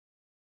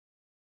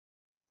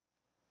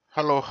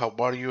Hello, how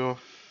are you?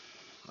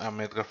 I'm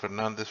Edgar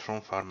Fernandez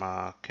from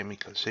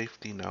Pharma-Chemical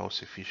Safety, now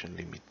Sufficient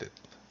Limited,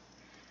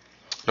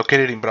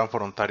 located in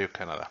Brantford, Ontario,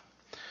 Canada.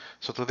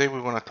 So today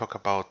we're going to talk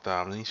about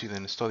an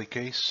incident study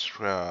case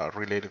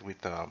related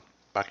with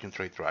vacuum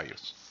tray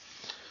dryers.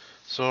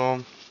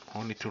 So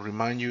only to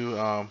remind you,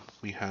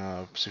 we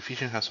have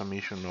Sufficient has a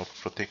mission of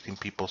protecting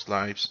people's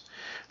lives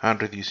and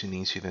reducing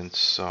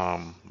incidents.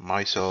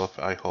 Myself,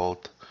 I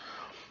hold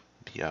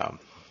the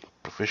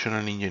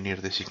professional engineer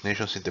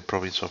designations in the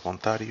province of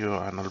Ontario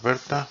and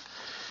Alberta.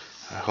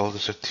 I hold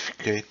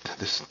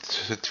the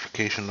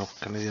certification of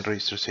Canadian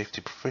Registered Safety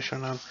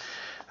Professional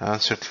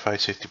and Certified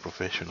Safety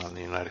Professional in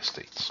the United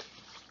States.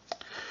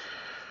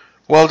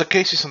 Well, the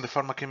case is on the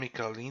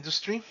pharmaceutical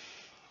industry,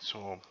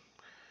 so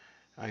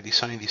I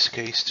designed this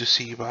case to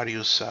see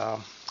various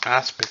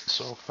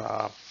aspects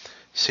of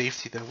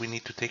safety that we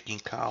need to take in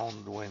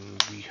account when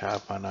we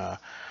have an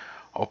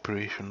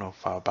operation of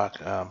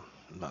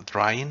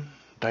drying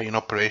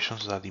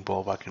operations that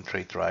involve vacuum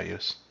tray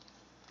dryers.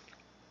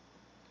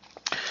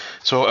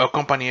 So our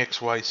company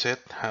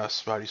XYZ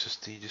has various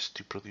stages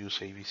to produce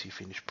AVC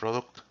finished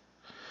product.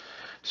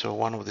 So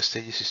one of the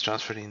stages is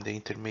transferring the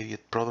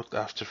intermediate product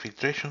after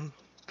filtration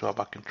to a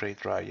vacuum tray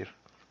dryer.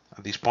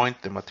 At this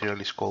point, the material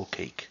is called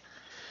cake.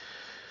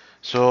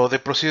 So the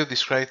procedure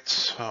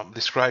describes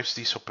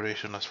this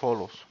operation as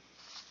follows.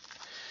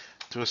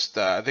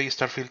 They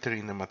start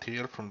filtering the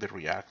material from the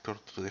reactor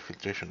to the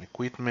filtration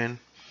equipment.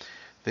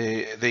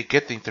 They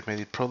get the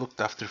intermediate product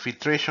after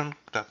filtration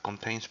that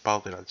contains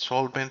powder and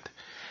solvent,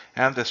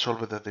 and the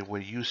solvent that they were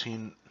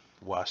using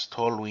was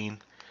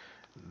toluene.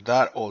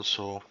 That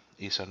also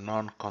is a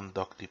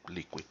non-conductive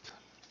liquid.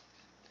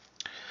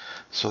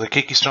 So the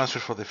cake is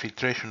transferred from the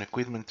filtration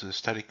equipment to the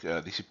static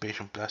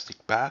dissipation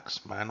plastic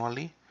bags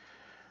manually.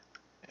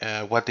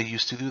 What they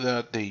used to do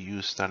that, they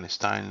used a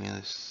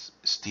stainless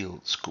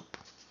steel scoop.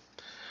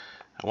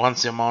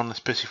 Once the amount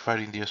specified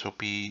in the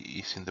SOP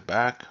is in the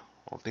bag,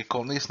 or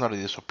it's not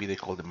the SOP, they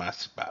call the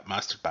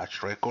master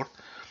batch record,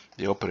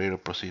 the operator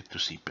proceeds to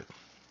zip it.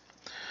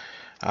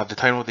 At the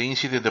time of the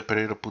incident, the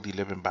operator put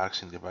 11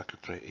 bags in the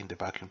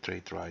vacuum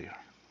tray dryer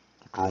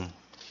room.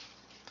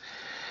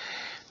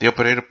 The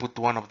operator put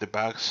one of the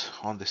bags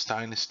on the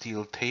stainless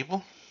steel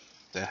table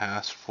that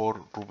has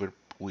 4 rubber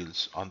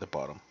wheels on the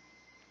bottom.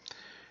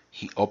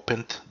 He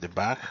opened the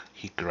bag,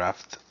 he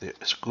grabbed the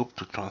scoop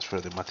to transfer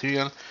the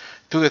material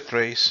to the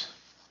trays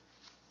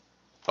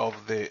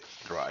of the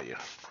dryer.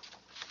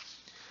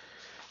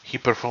 He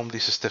performed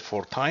this step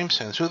 4 times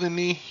and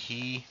suddenly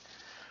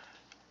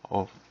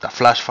the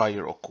flash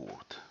fire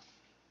occurred.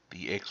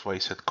 The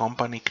XYZ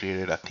company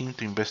created a team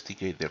to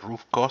investigate the root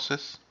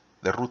causes,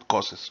 to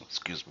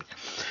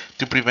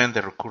prevent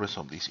the recurrence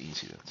of these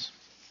incidents.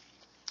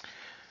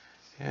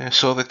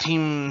 So the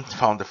team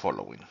found the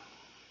following.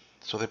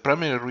 So the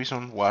primary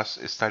reason was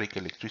static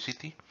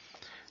electricity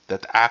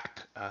that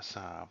act as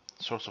a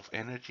source of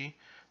energy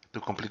to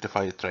complete the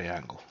fire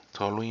triangle.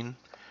 Toluene,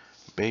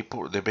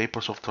 the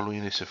vapors of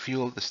toluene is a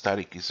fuel, the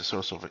static is the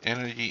source of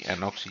energy,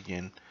 and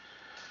oxygen,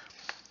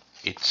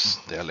 it's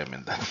the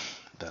element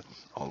that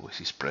always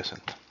is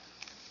present.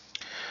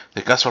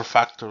 The causal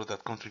factors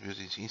that contribute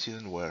to this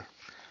incident were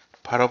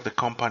part of the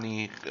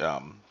company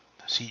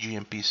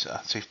CGMP's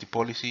safety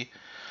policy.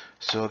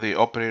 So the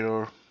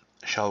operator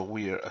shall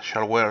wear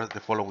the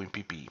following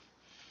PPE.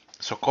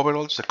 So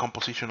coveralls, the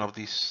composition of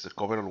the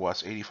coverall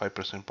was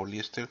 85%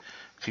 polyester,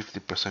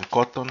 50%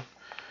 cotton,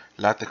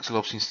 latex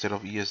gloves instead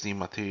of ESD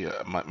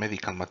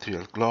medical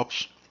material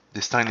gloves.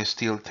 The stainless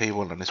steel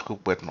table and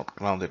scoop were not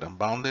grounded and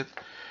bounded,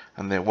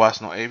 and there was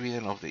no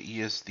evidence of the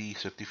ESD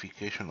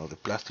certification of the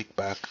plastic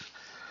bag.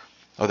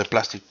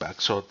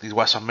 So this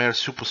was a mere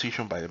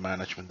supposition by the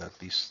management that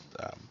this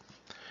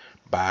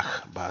bag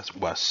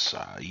was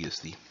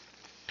ESD.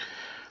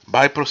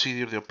 By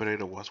procedure, the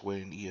operator was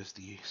wearing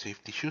ESD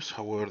safety shoes.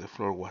 However, the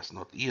floor was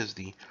not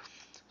ESD,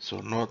 so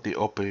not the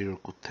operator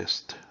could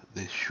test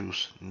the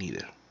shoes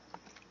neither.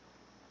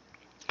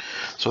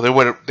 So they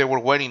were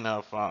wearing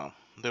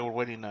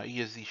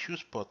ESD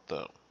shoes, but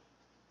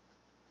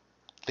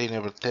they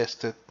never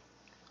tested.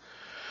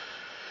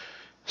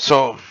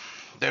 So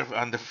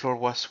and the floor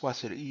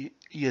wasn't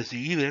ESD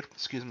either.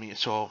 Excuse me.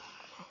 So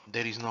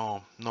there is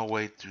no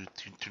way to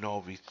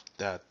know if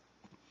that,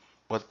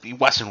 but it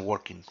wasn't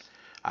working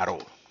at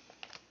all.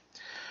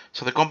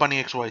 So the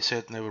company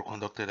XYZ never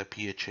conducted a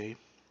PHA,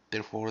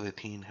 therefore the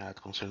team had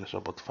concerns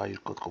about fire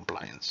code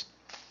compliance.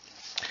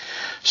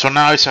 So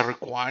now it's a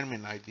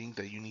requirement, I think,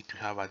 that you need to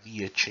have a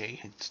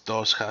DHA, it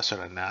does hazard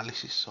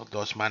analysis, or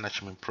does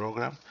management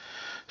program.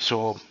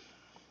 So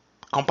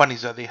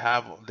companies that they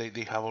have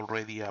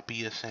already a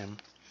PSM,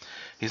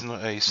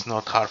 it's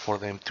not hard for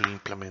them to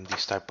implement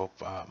this type of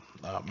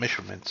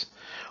measurements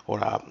or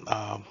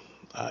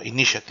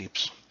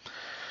initiatives.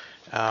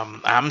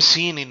 I'm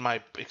seeing in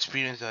my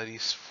experience that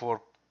is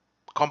for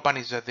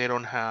companies that they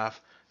don't have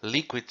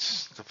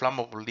liquids, the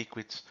flammable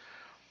liquids,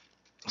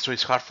 so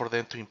it's hard for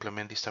them to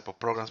implement this type of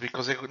programs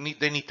because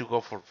they need to go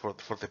for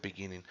the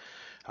beginning.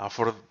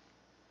 For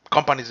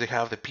companies, they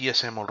have the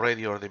PSM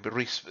already, or the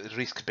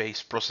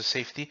risk-based process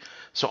safety.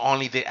 So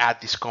only they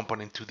add this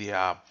component to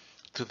the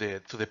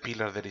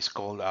pillar that is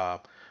called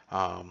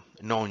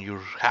known your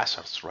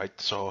hazards, right?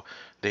 So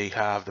they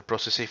have the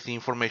process safety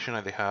information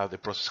and they have the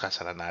process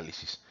hazard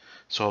analysis.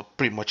 So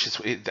pretty much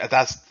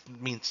that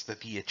means the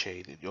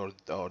DHA,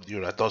 or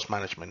your dose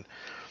management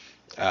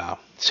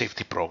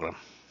safety program.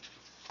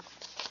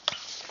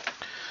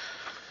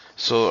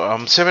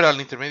 So several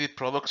intermediate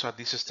products at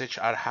this stage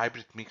are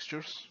hybrid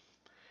mixtures.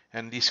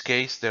 In this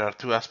case, there are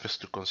two aspects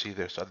to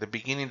consider. So at the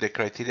beginning, the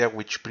criteria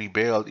which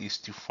prevailed is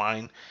to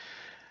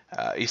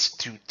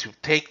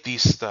take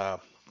this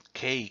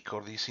cake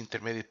or this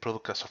intermediate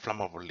product as a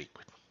flammable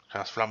liquid,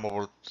 as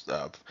flammable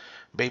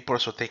vapor,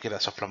 so take it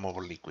as a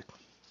flammable liquid,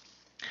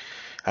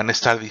 and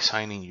start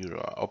designing your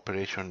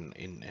operation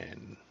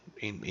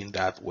in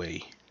that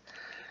way.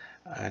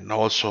 And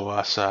also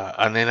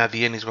and then at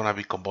the end it's going to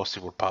be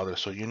combustible powder.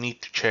 So you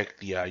need to check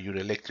your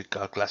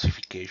electrical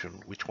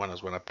classification, which one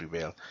is going to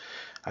prevail.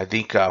 I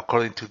think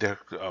according to their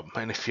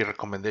NFPA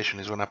recommendation,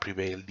 is going to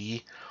prevail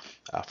the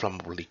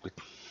flammable liquid.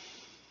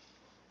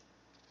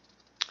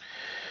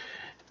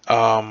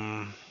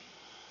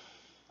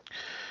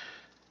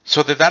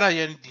 So the data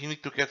you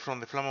need to get from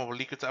the flammable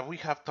liquids, we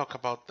have talked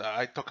about,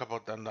 I talk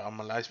about on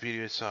my last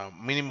video, is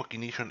minimum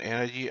ignition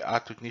energy,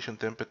 add to ignition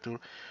temperature,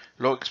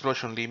 low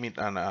explosion limit,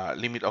 and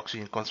limit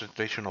oxygen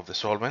concentration of the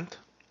solvent.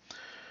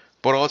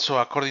 But also,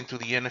 according to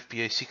the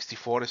NFPA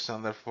 64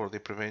 standard for the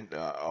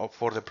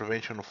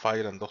prevention of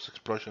fire and dust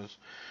explosions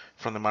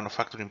from the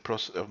manufacturing,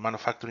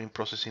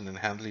 processing, and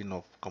handling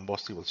of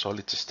combustible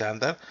solids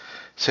standard,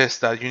 says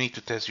that you need to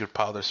test your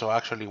powder. So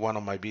actually, one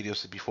of my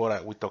videos before,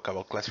 we talk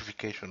about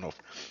classification of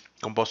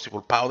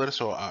combustible powder.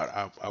 So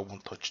I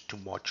won't touch too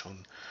much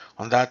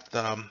on that.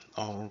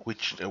 On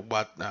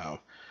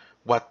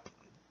what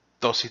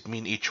does it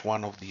mean, each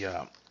one of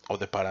the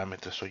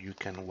parameters, so you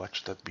can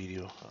watch that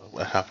video.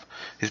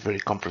 It's very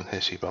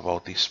comprehensive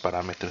about these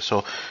parameters.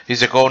 So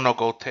it's a go no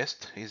go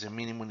test, is the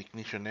minimum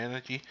ignition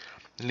energy,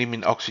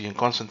 limit oxygen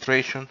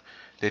concentration,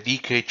 the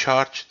decay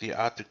charge, the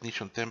add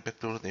ignition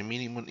temperature, the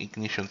minimum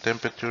ignition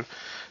temperature.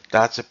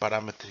 That's the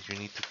parameters you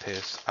need to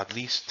test at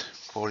least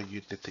for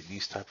you to take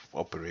these type of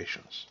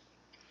operations.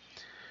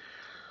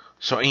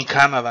 So in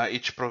Canada,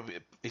 each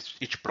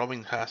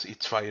province has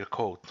its fire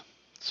code.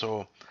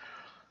 So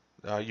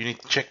you need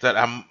to check that.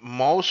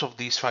 Most of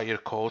these fire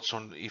codes,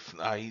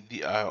 I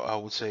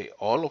would say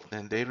all of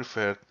them, they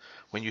refer,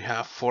 when you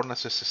have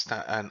furnaces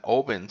and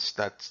ovens,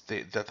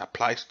 that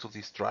applies to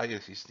these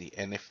dryers, is the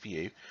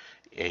NFPA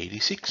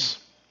 86.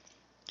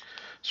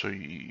 So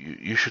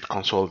you should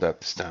consult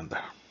that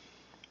standard.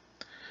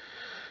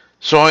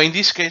 So in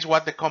this case,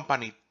 what the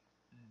company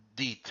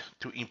did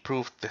to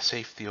improve the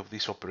safety of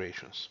these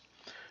operations?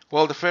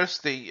 Well, the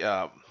first, they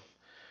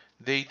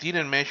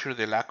didn't measure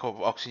the lack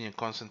of oxygen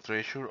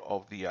concentration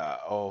of the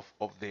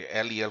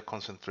LEL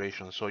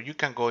concentration. So you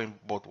can go in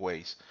both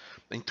ways,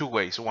 in two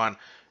ways. One,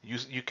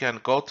 you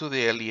can go to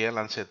the LEL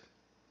and say,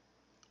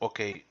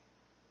 okay,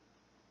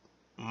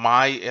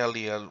 my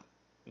LEL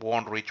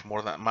won't reach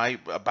more than, my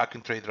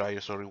vacuum tray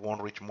dryer,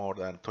 won't reach more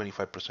than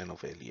 25%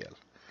 of LEL.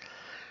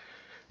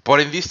 But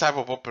in this type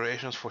of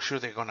operations, for sure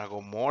they're gonna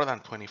go more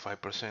than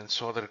 25%.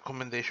 So the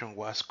recommendation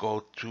was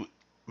go to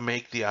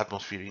make the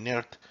atmosphere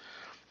inert.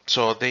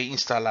 So they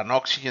install an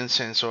oxygen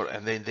sensor,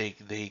 and then they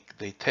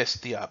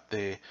test the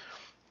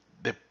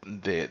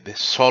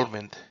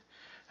solvent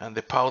and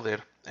the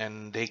powder,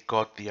 and they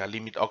got the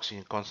limit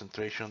oxygen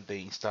concentration.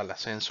 They install a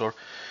sensor,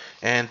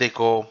 and they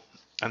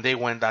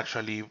went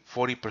actually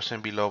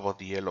 40% below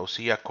the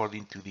LOC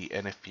according to the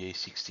NFPA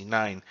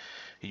 69.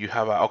 You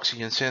have an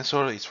oxygen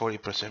sensor, it's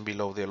 40%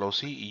 below the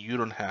LOC. You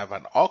don't have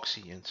an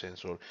oxygen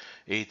sensor,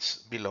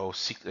 it's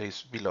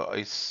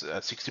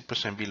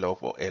 60%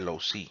 below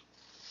LOC.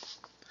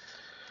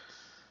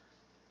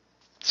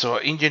 So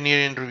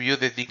engineering reviewed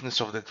the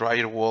thickness of the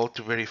dryer wall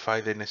to verify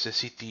the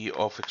necessity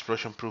of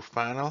explosion-proof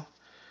panel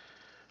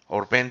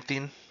or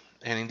venting,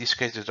 and in this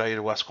case the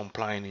dryer was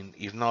complying.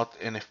 If not,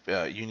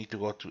 you need to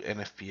go to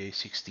NFPA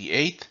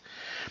 68,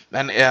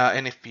 and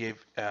NFPA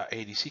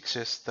 86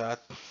 says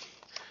that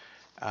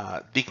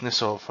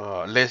thickness of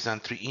less than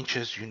 3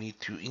 inches, you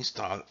need to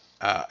install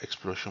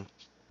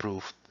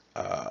explosion-proof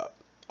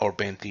or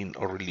venting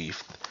or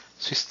relief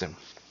system.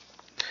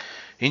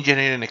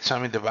 Engineering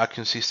examined the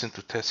vacuum system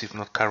to test if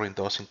not carrying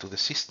dust into the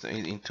system,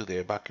 into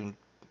the vacuum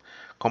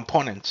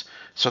components.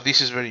 So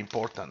this is very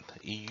important.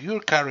 If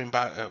you're carrying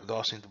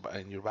dust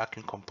in your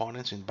vacuum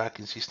components, in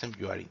vacuum system,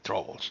 you are in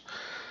troubles.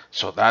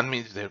 So that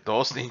means that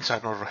those things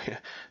are not right.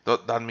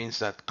 That means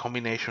that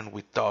combination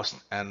with dust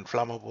and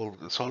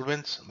flammable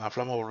solvents,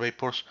 flammable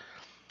vapors,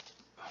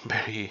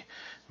 very,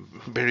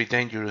 very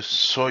dangerous.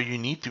 So you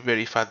need to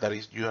verify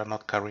that you are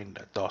not carrying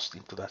dust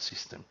into that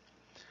system.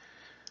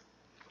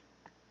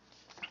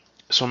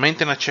 So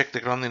maintenance check the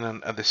grounding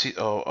and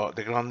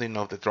the grounding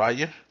of the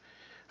dryer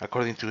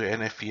according to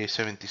NFPA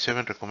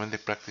 77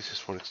 recommended practices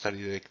for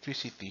starting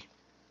electricity.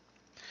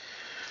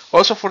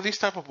 Also for this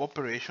type of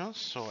operations,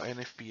 so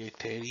NFPA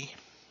 30,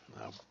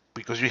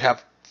 because you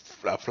have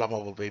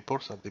flammable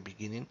vapors at the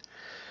beginning,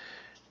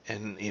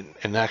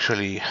 and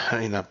actually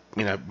in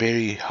a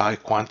very high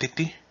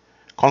quantity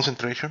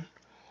concentration.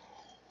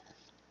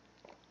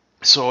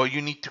 So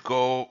you need to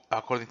go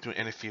according to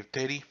NFPA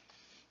 30,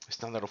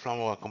 standard of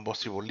flammable and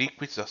combustible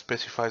liquids, that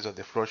specifies that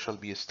the floor shall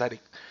be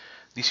static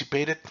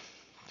dissipated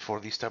for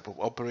this type of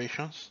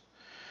operations.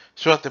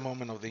 So at the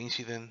moment of the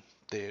incident,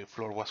 the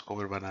floor was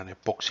covered by an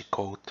epoxy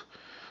coat,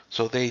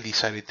 so they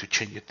decided to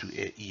change it to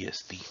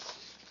ESD.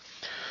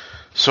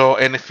 So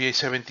NFPA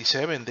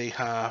 77, they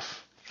have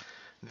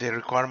the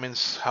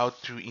requirements how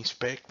to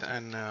inspect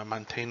and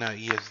maintain a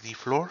ESD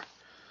floor.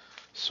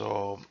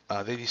 So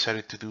they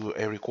decided to do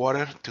every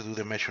quarter to do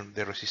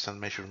the resistance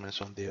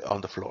measurements on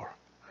the floor.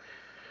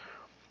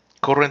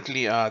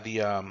 Currently,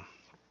 the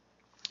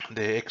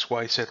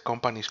XYZ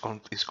company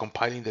is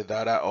compiling the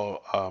data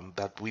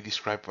that we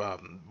described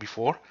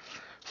before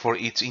for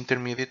its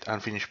intermediate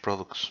and finished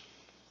products.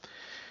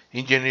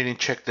 Engineering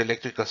checked the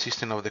electrical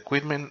system of the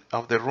equipment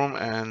of the room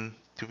and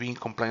to be in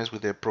compliance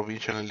with the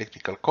provincial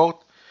electrical code,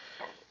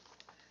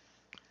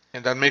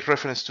 and that make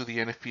reference to the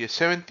NFPA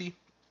 70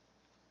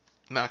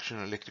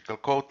 National Electrical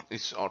Code.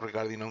 Is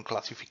regarding on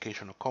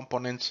classification of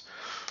components.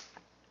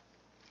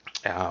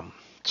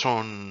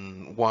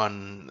 Zone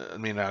 1,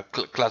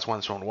 class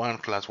 1, zone 1,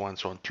 class 1,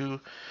 zone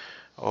 2,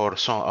 or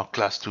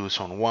class 2,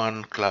 zone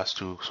 1, class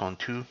 2, zone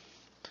 2.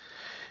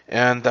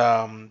 And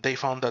they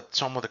found that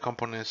some of the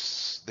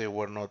components, they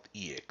were not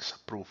EX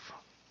approved.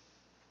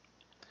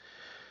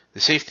 The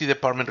safety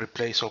department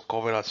replaced all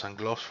coveralls and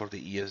gloves for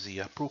the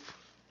ESD approved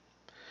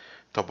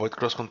to avoid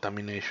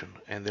cross-contamination.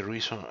 And the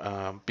reason,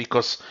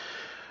 because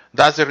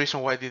that's the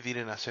reason why they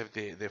didn't accept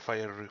the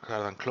fire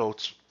retardant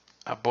clothes.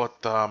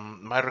 But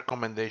my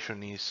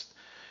recommendation is,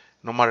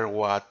 no matter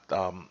what,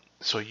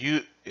 so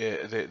the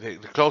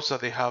clothes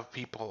that they have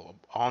people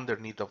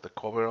underneath of the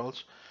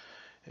coveralls,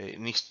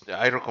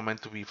 I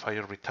recommend to be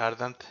fire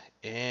retardant,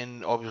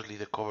 and obviously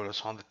the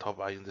coveralls on the top,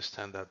 I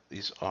understand that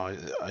is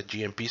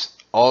GMPs,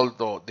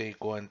 although they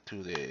go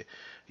into the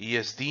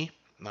ESD.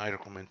 I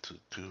recommend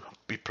to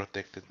be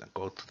protected and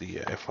go to the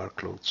FR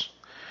clothes,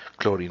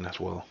 clothing as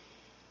well.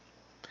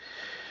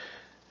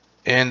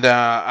 And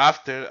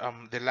after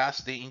the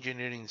last day,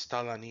 engineering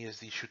installed an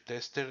ESD shoe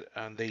tester,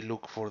 and they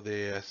look for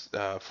the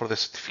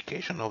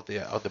certification of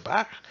the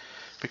bag,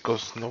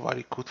 because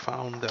nobody could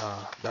found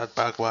that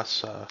bag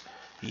was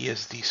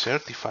ESD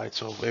certified.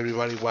 So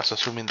everybody was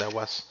assuming that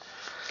was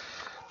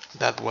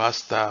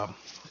the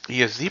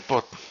ESD,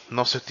 but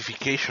no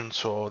certification.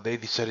 So they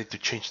decided to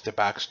change the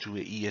bags to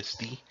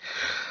ESD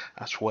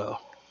as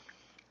well.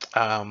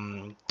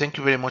 Thank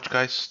you very much,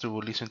 guys,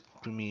 to listen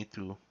to me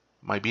to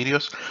my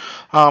videos.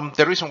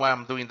 The reason why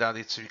I'm doing that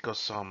is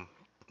because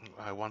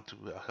I want to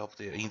help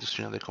the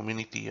industry and the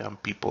community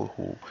and people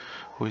who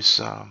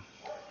has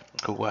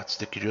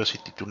the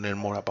curiosity to learn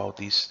more about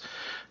these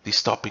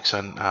topics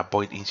and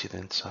avoid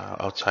incidents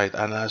outside.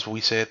 And as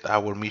we said,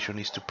 our mission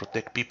is to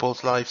protect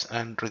people's lives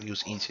and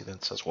reduce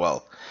incidents as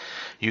well.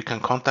 You can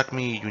contact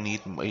me. You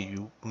need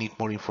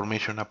more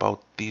information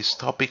about these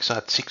topics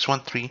at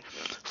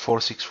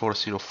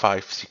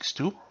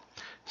 613-464-0562.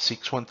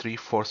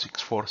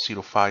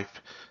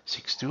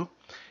 613-464-0562.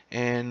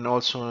 And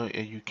also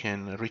you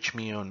can reach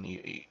me on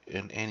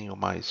any of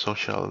my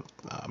social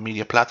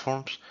media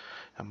platforms.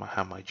 I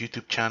have my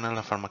YouTube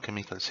channel,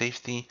 Pharma-Chemical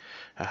Safety.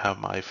 I have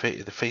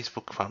the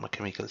Facebook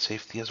Pharma-Chemical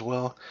Safety as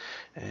well.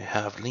 I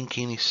have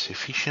LinkedIn is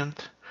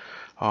Efficient.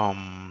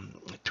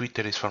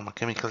 Twitter is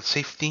Pharma-Chemical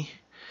Safety,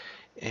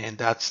 and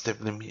that's the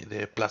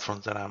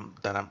platforms that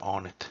I'm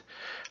on it.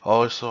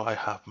 Also, I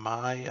have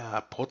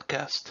my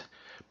podcast.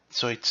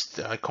 So I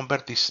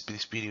convert this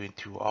video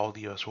into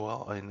audio as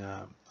well, and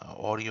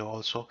audio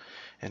also,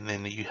 and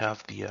then you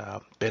have the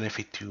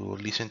benefit to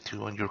listen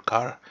to on your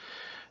car.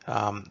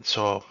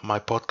 So my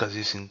podcast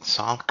is in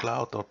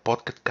SoundCloud or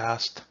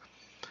Podcast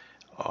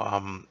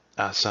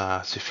as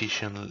a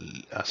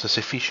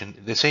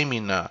sufficient, the same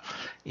in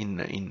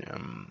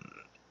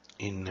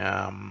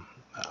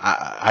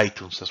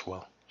iTunes as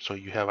well. So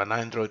you have an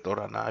Android or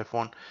an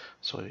iPhone,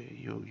 so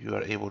you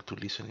are able to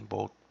listen in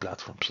both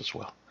platforms as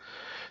well.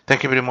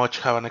 Thank you very much.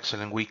 Have an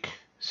excellent week.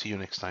 See you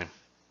next time.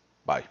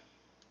 Bye.